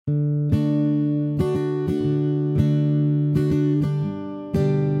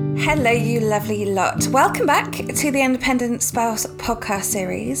Hello, you lovely lot. Welcome back to the Independent Spouse podcast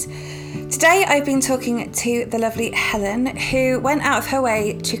series. Today I've been talking to the lovely Helen, who went out of her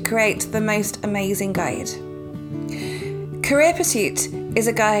way to create the most amazing guide. Career Pursuit is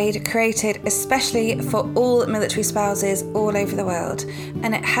a guide created especially for all military spouses all over the world,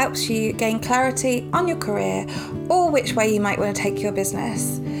 and it helps you gain clarity on your career or which way you might want to take your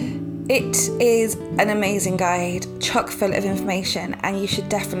business. It is an amazing guide, chock full of information, and you should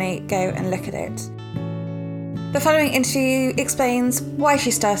definitely go and look at it. The following interview explains why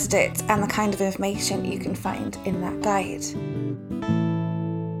she started it and the kind of information you can find in that guide.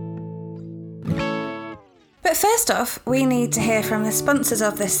 But first off, we need to hear from the sponsors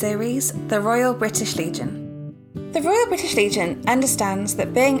of this series, the Royal British Legion. The Royal British Legion understands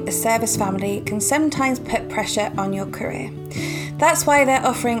that being a service family can sometimes put pressure on your career. That's why they're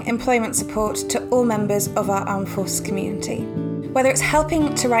offering employment support to all members of our armed forces community. Whether it's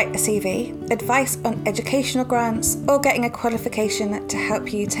helping to write a CV, advice on educational grants, or getting a qualification to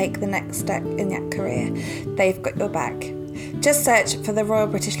help you take the next step in your career, they've got your back. Just search for the Royal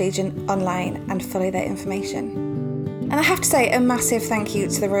British Legion online and follow their information. And I have to say a massive thank you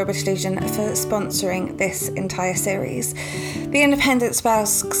to the Royal British Legion for sponsoring this entire series. The Independent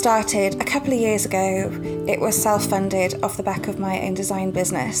Spouse started a couple of years ago. It was self-funded off the back of my own design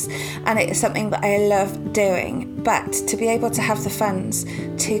business, and it is something that I love doing. But to be able to have the funds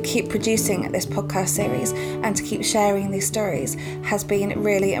to keep producing this podcast series and to keep sharing these stories has been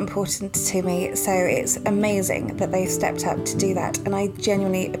really important to me. So it's amazing that they've stepped up to do that, and I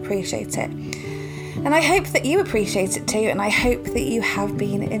genuinely appreciate it. And I hope that you appreciate it too, and I hope that you have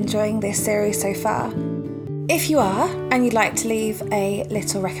been enjoying this series so far. If you are, and you'd like to leave a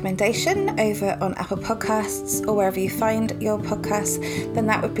little recommendation over on Apple Podcasts or wherever you find your podcasts, then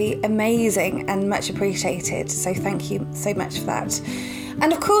that would be amazing and much appreciated. So thank you so much for that.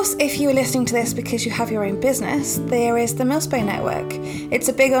 And of course, if you are listening to this because you have your own business, there is the Millspo Network. It's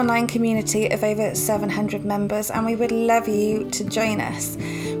a big online community of over 700 members, and we would love you to join us.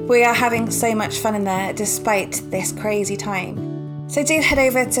 We are having so much fun in there despite this crazy time. So do head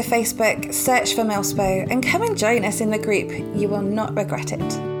over to Facebook, search for Millspo, and come and join us in the group. You will not regret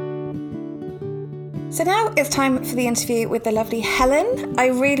it. So now it's time for the interview with the lovely Helen. I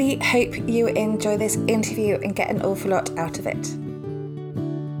really hope you enjoy this interview and get an awful lot out of it.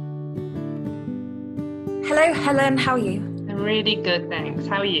 Hello, Helen. How are you? I'm really good, thanks.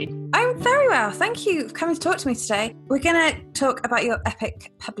 How are you? I'm very well. Thank you for coming to talk to me today. We're going to talk about your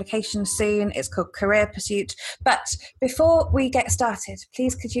epic publication soon. It's called Career Pursuit. But before we get started,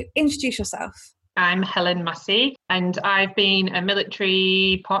 please could you introduce yourself? I'm Helen Massy, and I've been a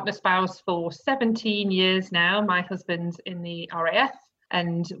military partner spouse for 17 years now. My husband's in the RAF,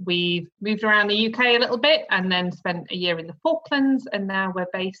 and we've moved around the UK a little bit and then spent a year in the Falklands, and now we're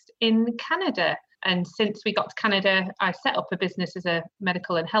based in Canada. And since we got to Canada, I set up a business as a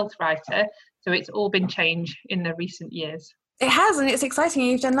medical and health writer. So it's all been change in the recent years. It has, and it's exciting.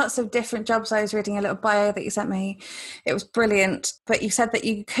 You've done lots of different jobs. I was reading a little bio that you sent me. It was brilliant. But you said that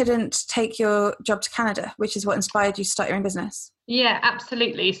you couldn't take your job to Canada, which is what inspired you to start your own business. Yeah,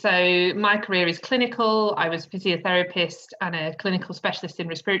 absolutely. So my career is clinical. I was a physiotherapist and a clinical specialist in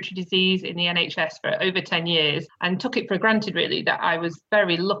respiratory disease in the NHS for over 10 years, and took it for granted really that I was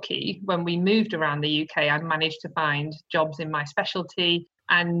very lucky when we moved around the UK. I managed to find jobs in my specialty,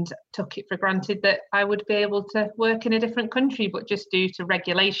 and took it for granted that I would be able to work in a different country, but just due to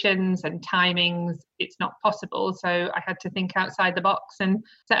regulations and timings, it's not possible. So I had to think outside the box and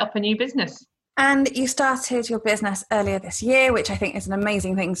set up a new business. And you started your business earlier this year, which I think is an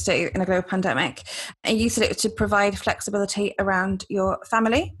amazing thing to do in a global pandemic. And you said it was to provide flexibility around your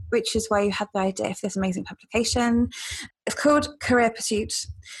family, which is why you had the idea for this amazing publication. It's called Career Pursuit.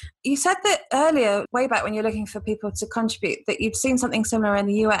 You said that earlier, way back when you were looking for people to contribute, that you'd seen something similar in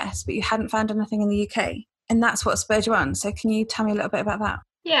the US, but you hadn't found anything in the UK. And that's what spurred you on. So can you tell me a little bit about that?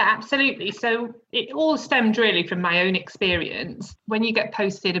 Yeah, absolutely. So it all stemmed really from my own experience. When you get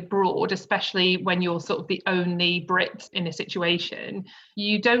posted abroad, especially when you're sort of the only Brit in a situation,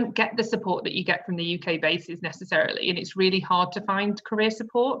 you don't get the support that you get from the UK bases necessarily. And it's really hard to find career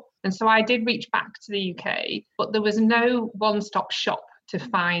support. And so I did reach back to the UK, but there was no one-stop shop to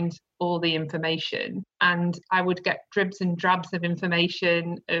find all the information. And I would get dribs and drabs of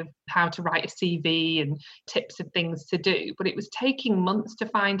information of how to write a CV and tips of things to do. But it was taking months to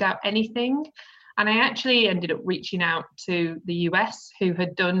find out anything. And I actually ended up reaching out to the US, who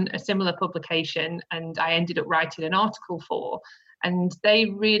had done a similar publication, and I ended up writing an article for. And they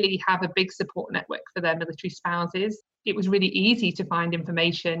really have a big support network for their military spouses. It was really easy to find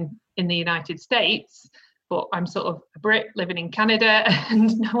information in the United States, but I'm sort of a Brit living in Canada and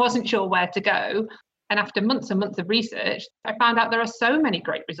I wasn't sure where to go. And after months and months of research, I found out there are so many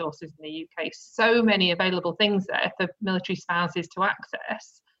great resources in the UK, so many available things there for military spouses to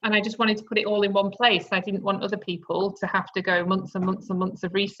access. And I just wanted to put it all in one place. I didn't want other people to have to go months and months and months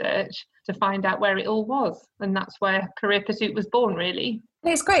of research to find out where it all was. And that's where Career Pursuit was born, really.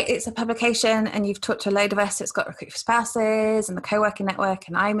 It's great. It's a publication and you've talked to a load of us. It's got Recruit for Spouses and the Co-working Network,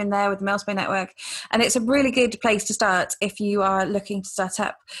 and I'm in there with the Millsbay Network. And it's a really good place to start if you are looking to start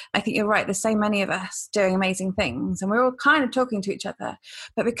up. I think you're right. There's so many of us doing amazing things and we're all kind of talking to each other.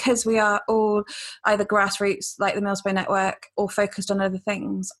 But because we are all either grassroots like the Millsbay Network or focused on other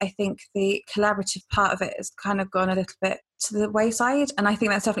things, I think the collaborative part of it has kind of gone a little bit to the wayside. And I think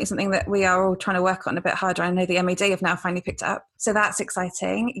that's definitely something that we are all trying to work on a bit harder. I know the MAD have now finally picked it up. So that's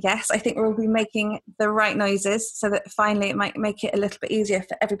exciting. Yes, I think we'll be making the right noises so that finally it might make it a little bit easier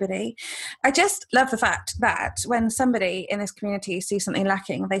for everybody. I just love the fact that when somebody in this community sees something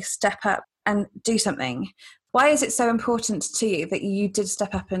lacking, they step up and do something. Why is it so important to you that you did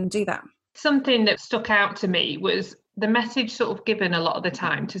step up and do that? Something that stuck out to me was the message sort of given a lot of the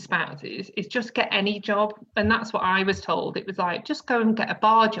time to spouses is just get any job. And that's what I was told. It was like, just go and get a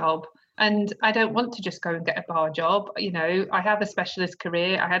bar job. And I don't want to just go and get a bar job. You know, I have a specialist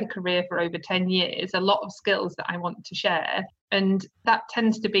career. I had a career for over 10 years, a lot of skills that I want to share. And that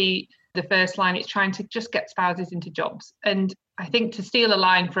tends to be the first line. It's trying to just get spouses into jobs. And I think, to steal a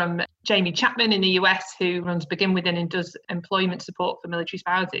line from Jamie Chapman in the US, who runs Begin Within and does employment support for military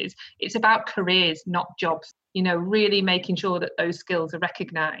spouses, it's about careers, not jobs. You know, really making sure that those skills are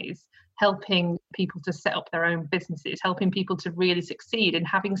recognised, helping people to set up their own businesses, helping people to really succeed and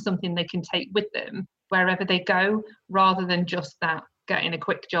having something they can take with them wherever they go, rather than just that getting a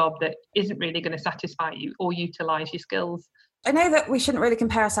quick job that isn't really going to satisfy you or utilise your skills. I know that we shouldn't really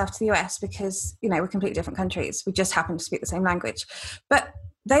compare ourselves to the US because, you know, we're completely different countries. We just happen to speak the same language. But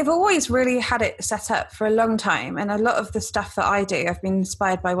they've always really had it set up for a long time. And a lot of the stuff that I do, I've been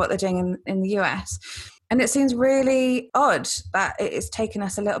inspired by what they're doing in the US. And it seems really odd that it has taken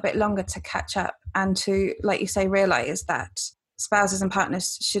us a little bit longer to catch up and to, like you say, realise that spouses and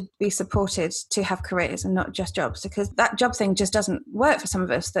partners should be supported to have careers and not just jobs, because that job thing just doesn't work for some of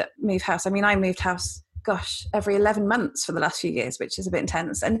us that move house. I mean, I moved house every 11 months for the last few years, which is a bit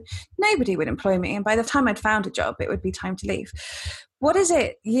intense, and nobody would employ me. And by the time I'd found a job, it would be time to leave. What is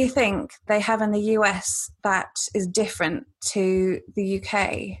it you think they have in the US that is different to the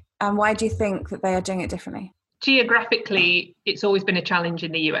UK? And why do you think that they are doing it differently? Geographically, it's always been a challenge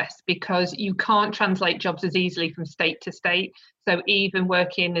in the US because you can't translate jobs as easily from state to state. So even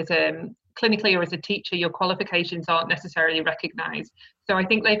working as a clinically or as a teacher, your qualifications aren't necessarily recognised. So I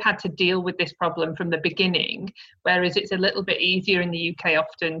think they've had to deal with this problem from the beginning, whereas it's a little bit easier in the UK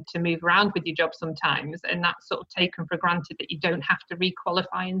often to move around with your job sometimes, and that's sort of taken for granted that you don't have to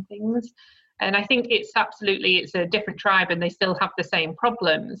re-qualify in things. And I think it's a different tribe and they still have the same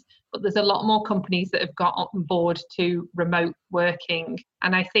problems, but there's a lot more companies that have got on board to remote working.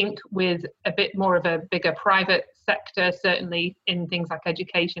 And I think with a bit more of a bigger private sector, certainly in things like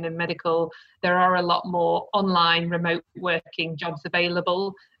education and medical, there are a lot more online remote working jobs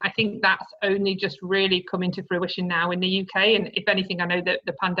available. I think that's only just really coming to fruition now in the UK. And if anything, I know that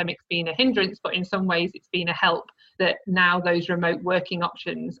the pandemic's been a hindrance, but in some ways it's been a help that now those remote working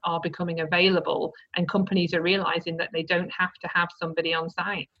options are becoming available and companies are realising that they don't have to have somebody on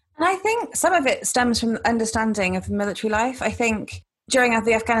site. And I think some of it stems from understanding of military life. I think during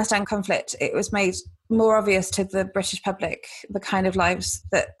the Afghanistan conflict, it was made more obvious to the British public the kind of lives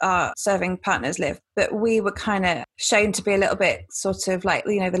that our serving partners live. But we were kind of shown to be a little bit sort of like,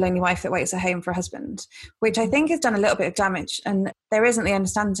 you know, the lonely wife that waits at home for a husband, which I think has done a little bit of damage. And there isn't the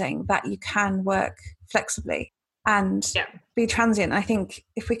understanding that you can work flexibly and be transient. I think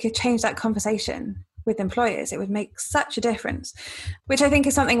if we could change that conversation with employers, it would make such a difference, which I think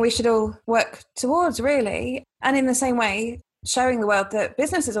is something we should all work towards, really. And in the same way, showing the world that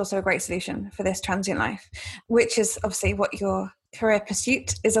business is also a great solution for this transient life, which is obviously what your Career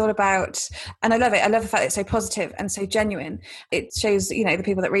Pursuit is all about. And I love it. I love the fact that it's so positive and so genuine. It shows, you know, the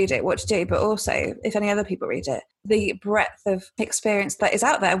people that read it what to do, but also if any other people read it, the breadth of experience that is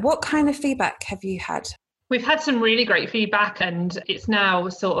out there. What kind of feedback have you had? We've had some really great feedback, and it's now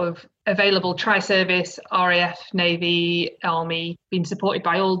sort of available tri-service, RAF, Navy, Army, been supported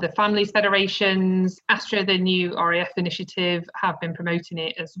by all the families federations. Astra, the new RAF initiative, have been promoting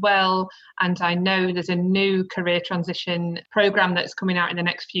it as well. And I know there's a new career transition programme that's coming out in the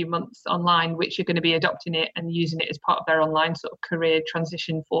next few months online, which are going to be adopting it and using it as part of their online sort of career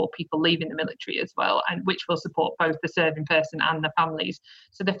transition for people leaving the military as well, and which will support both the serving person and the families.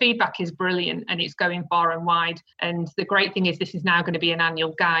 So the feedback is brilliant and it's going far and wide. And the great thing is this is now going to be an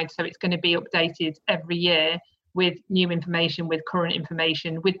annual guide. So it's going to be updated every year with new information, with current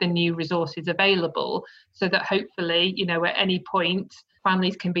information, with the new resources available, so that hopefully, at any point,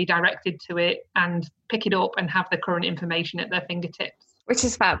 families can be directed to it and pick it up and have the current information at their fingertips. Which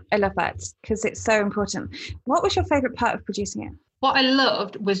is fab. I love that because it's so important. What was your favourite part of producing it? What I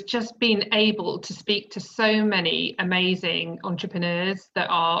loved was just being able to speak to so many amazing entrepreneurs that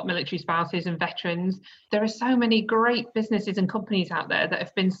are military spouses and veterans. There are so many great businesses and companies out there that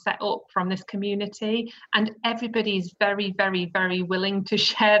have been set up from this community, and everybody's very, very, very willing to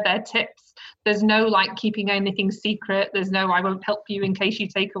share their tips. There's no keeping anything secret. There's no, I won't help you in case you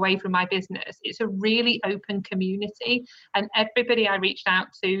take away from my business. It's a really open community, and everybody I reached out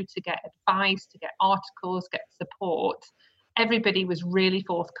to get advice, to get articles, get support, everybody was really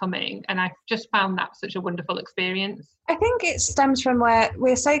forthcoming, and I've just found that such a wonderful experience. I think it stems from where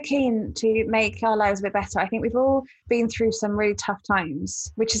we're so keen to make our lives a bit better. I think we've all been through some really tough times,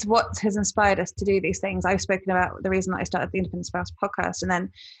 which is what has inspired us to do these things. I've spoken about the reason that I started the Independent Spouse podcast, and then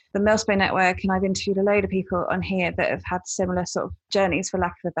the Millspring Network, and I've interviewed a load of people on here that have had similar sort of journeys, for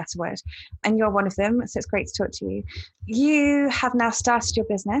lack of a better word, and you're one of them, so it's great to talk to you. You have now started your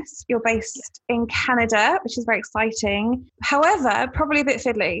business. You're based in Canada, which is very exciting. However, probably a bit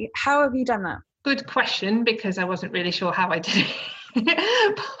fiddly. How have you done that? Good question, because I wasn't really sure how I did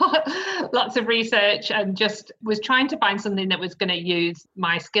it. But lots of research, and just was trying to find something that was going to use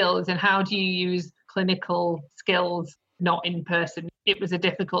my skills. And how do you use clinical skills not in person? It was a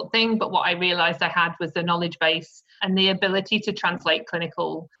difficult thing, but what I realized I had was the knowledge base and the ability to translate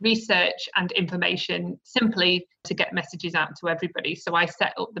clinical research and information simply to get messages out to everybody. So I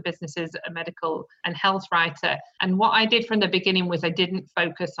set up the business as a medical and health writer. And what I did from the beginning was I didn't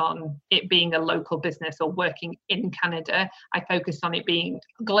focus on it being a local business or working in Canada. I focused on it being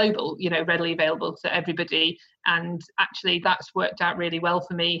global, readily available to everybody. And actually that's worked out really well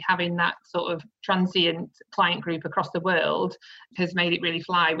for me. Having that sort of transient client group across the world has made it really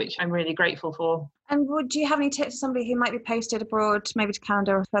fly, which I'm really grateful for. And do you have any tips for somebody who might be posted abroad, maybe to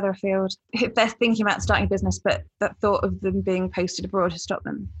Canada or further afield, if they're thinking about starting a business, but that thought of them being posted abroad has stopped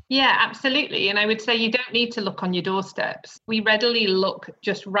them? Yeah, absolutely. And I would say you don't need to look on your doorsteps. We readily look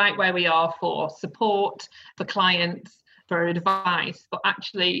just right where we are for support, for clients, for advice. But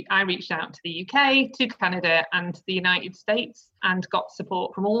actually, I reached out to the UK, to Canada and to the United States, and got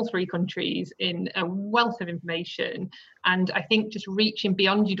support from all three countries in a wealth of information. And I think just reaching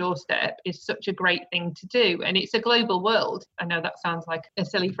beyond your doorstep is such a great thing to do. And it's a global world. I know that sounds like a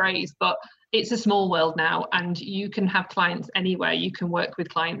silly phrase, but it's a small world now, and you can have clients anywhere. You can work with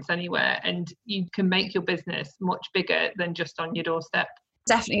clients anywhere, and you can make your business much bigger than just on your doorstep.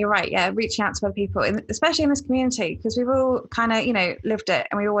 Definitely, you're right. Yeah, reaching out to other people, especially in this community, because we've all kind of, lived it,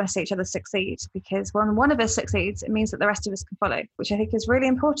 and we all want to see each other succeed, because when one of us succeeds, it means that the rest of us can follow, which I think is really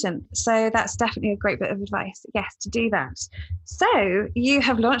important. So that's definitely a great bit of advice. Yes, to do that. So you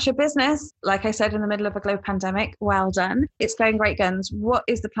have launched your business, like I said, in the middle of a global pandemic. Well done. It's going great guns. What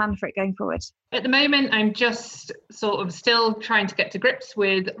is the plan for it going forward? At the moment, I'm just sort of still trying to get to grips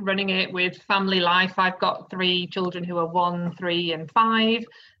with running it with family life. I've got 3 children who are 1, 3 and 5.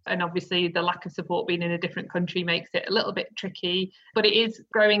 And obviously the lack of support being in a different country makes it a little bit tricky, but it is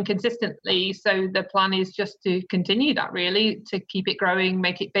growing consistently. So the plan is just to continue that, really, to keep it growing,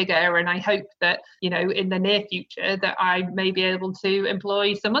 make it bigger. And I hope that, in the near future, that I may be able to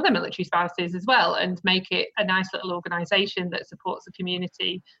employ some other military spouses as well, and make it a nice little organisation that supports the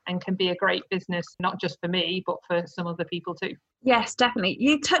community and can be a great business, not just for me, but for some other people too. Yes, definitely.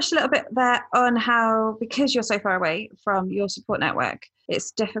 You touched a little bit there on how, because you're so far away from your support network,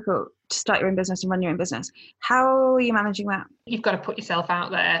 it's difficult to start your own business and run your own business. How are you managing that? You've got to put yourself out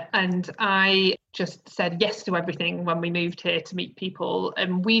there. And I just said yes to everything when we moved here to meet people.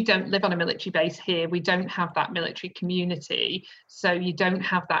 And we don't live on a military base here. We don't have that military community. So you don't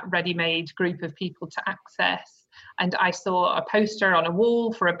have that ready-made group of people to access. And I saw a poster on a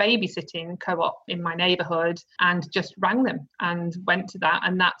wall for a babysitting co-op in my neighbourhood, and just rang them and went to that.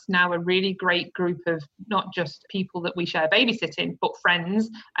 And that's now a really great group of not just people that we share babysitting, but friends.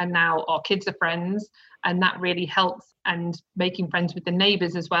 And now our kids are friends. And that really helps, and making friends with the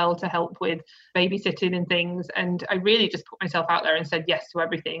neighbours as well to help with babysitting and things. And I really just put myself out there and said yes to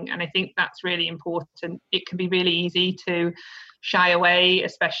everything. And I think that's really important. It can be really easy to shy away,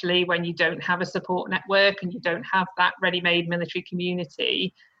 especially when you don't have a support network and you don't have that ready-made military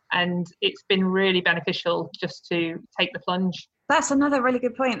community. And it's been really beneficial just to take the plunge. That's another really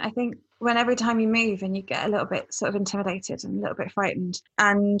good point. I think when every time you move and you get a little bit sort of intimidated and a little bit frightened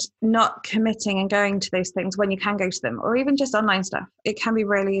and not committing and going to those things when you can go to them, or even just online stuff, it can be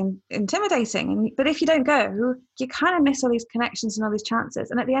really intimidating. But if you don't go, you kind of miss all these connections and all these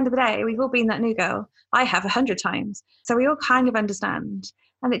chances. And at the end of the day, we've all been that new girl. I have 100 times. So we all kind of understand.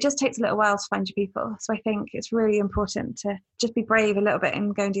 And it just takes a little while to find your people. So I think it's really important to just be brave a little bit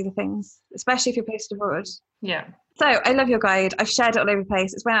and go and do the things, especially if you're posted abroad. Yeah. So I love your guide. I've shared it all over the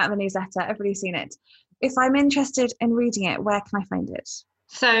place. It's went out in the newsletter. Everybody's seen it. If I'm interested in reading it, where can I find it?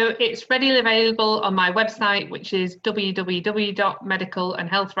 So it's readily available on my website, which is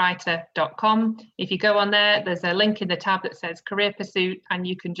www.medicalandhealthwriter.com. If you go on there, there's a link in the tab that says Career Pursuit, and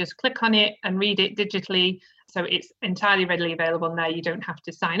you can just click on it and read it digitally. So it's entirely readily available on there. You don't have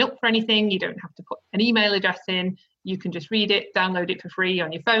to sign up for anything. You don't have to put an email address in. You can just read it, download it for free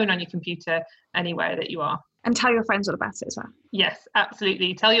on your phone, on your computer, anywhere that you are. And tell your friends all about it as well. Yes,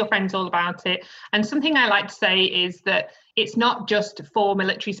 absolutely. Tell your friends all about it. And something I like to say is that it's not just for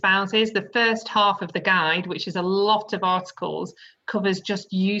military spouses. The first half of the guide, which is a lot of articles, covers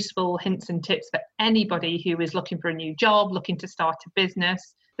just useful hints and tips for anybody who is looking for a new job, looking to start a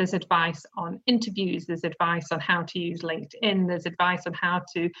business. There's advice on interviews, there's advice on how to use LinkedIn, there's advice on how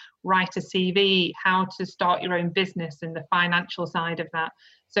to write a CV, how to start your own business and the financial side of that.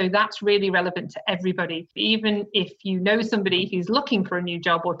 So that's really relevant to everybody. Even if you know somebody who's looking for a new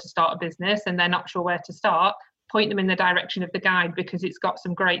job or to start a business and they're not sure where to start, point them in the direction of the guide, because it's got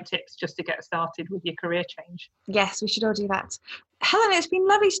some great tips just to get started with your career change. Yes, we should all do that. Helen, it's been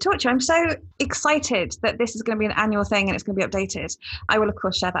lovely to talk to you. I'm so excited that this is going to be an annual thing and it's going to be updated. I will, of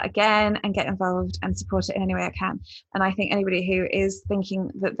course, share that again and get involved and support it in any way I can. And I think anybody who is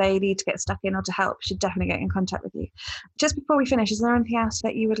thinking that they need to get stuck in or to help should definitely get in contact with you. Just before we finish, is there anything else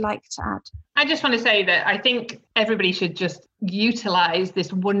that you would like to add? I just want to say that I think everybody should just utilize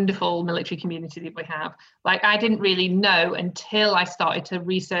this wonderful military community that we have. Like, I didn't really know until I started to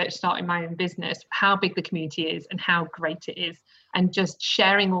research starting my own business how big the community is and how great it is. And just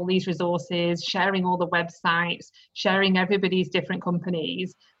sharing all these resources, sharing all the websites, sharing everybody's different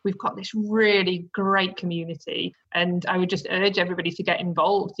companies. We've got this really great community, and I would just urge everybody to get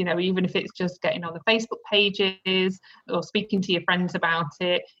involved, you know, even if it's just getting on the Facebook pages or speaking to your friends about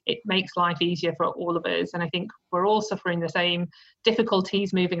it. It makes life easier for all of us. And I think we're all suffering the same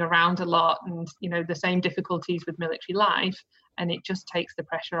difficulties, moving around a lot, and, you know, the same difficulties with military life, and it just takes the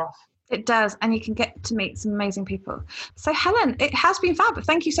pressure off. It does, and you can get to meet some amazing people. So Helen, it has been fab.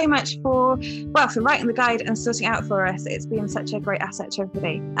 Thank you so much for writing the guide and sorting it out for us. It's been such a great asset to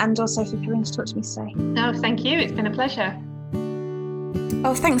everybody, and also for coming to talk to me today. No, thank you. It's been a pleasure.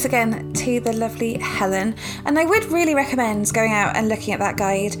 Oh, thanks again to the lovely Helen. And I would really recommend going out and looking at that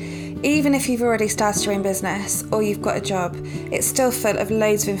guide. Even if you've already started your own business or you've got a job, it's still full of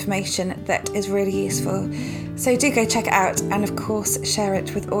loads of information that is really useful. So do go check it out, and of course share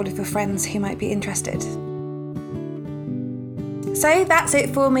it with all of your friends who might be interested. So that's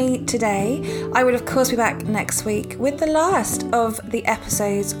it for me today. I will of course be back next week with the last of the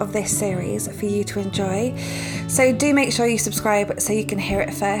episodes of this series for you to enjoy. So do make sure you subscribe so you can hear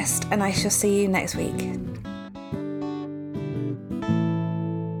it first, and I shall see you next week.